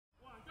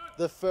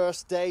The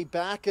first day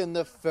back and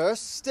the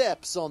first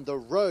steps on the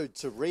road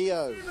to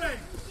Rio.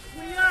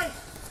 28,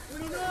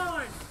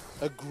 29.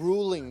 A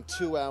grueling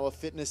 2-hour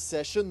fitness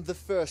session, the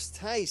first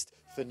taste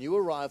for new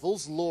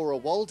arrivals Laura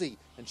Waldie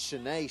and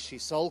Shanae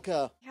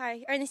Ciesiolka.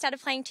 I only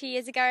started playing 2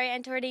 years ago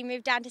and already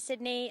moved down to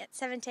Sydney at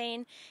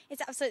 17.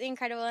 It's absolutely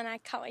incredible and I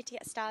can't wait to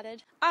get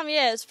started.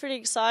 Yeah, it's pretty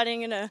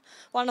exciting and a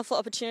wonderful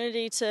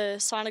opportunity to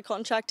sign a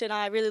contract, and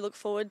I really look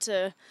forward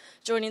to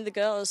joining the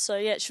girls. So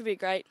yeah, it should be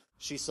great.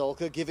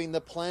 Ciesiolka giving the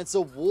plants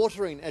a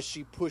watering as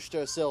she pushed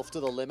herself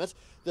to the limit,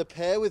 the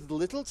pair with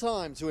little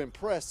time to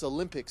impress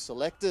Olympic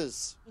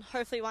selectors.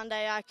 Hopefully one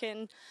day I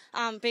can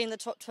be in the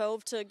top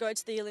 12 to go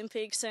to the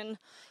Olympics, and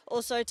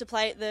also to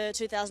play at the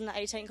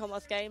 2018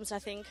 Commonwealth Games. I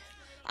think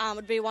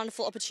would be a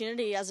wonderful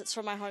opportunity as it's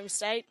from my home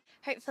state.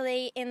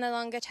 Hopefully in the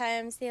longer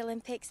terms, the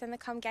Olympics and the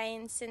Com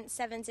Games, since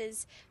Sevens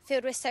is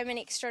filled with so many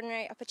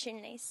extraordinary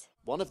opportunities.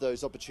 One of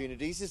those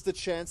opportunities is the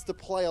chance to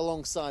play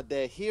alongside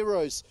their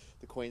heroes.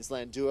 The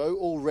Queensland duo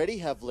already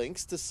have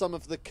links to some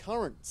of the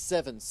current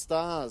Seven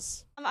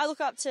stars. I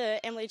look up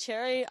to Emily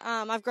Cherry.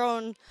 I've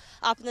grown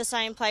up in the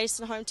same place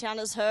and hometown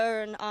as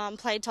her, and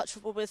played touch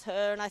football with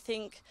her, and I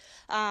think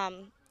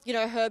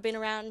her being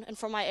around and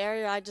from my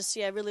area, I just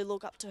really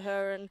look up to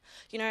her and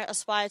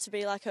aspire to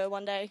be like her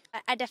one day.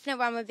 A definite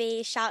one would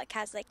be Charlotte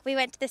Caslick. We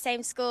went to the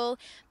same school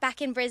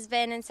back in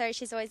Brisbane, and so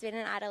she's always been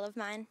an idol of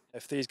mine.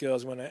 If these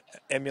girls want to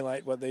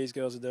emulate what these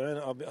girls are doing,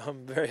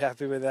 I'm very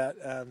happy with that.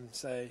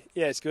 So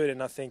yeah, it's good,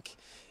 and I think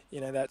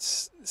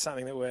that's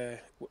something that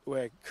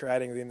we're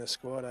creating within the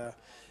squad.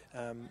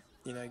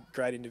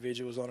 Great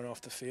individuals on and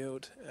off the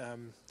field,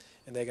 and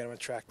they're going to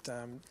attract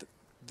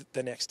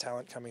the next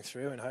talent coming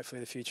through, and hopefully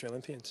the future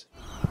Olympians.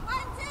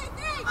 1, 2,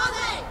 3,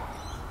 Aussie!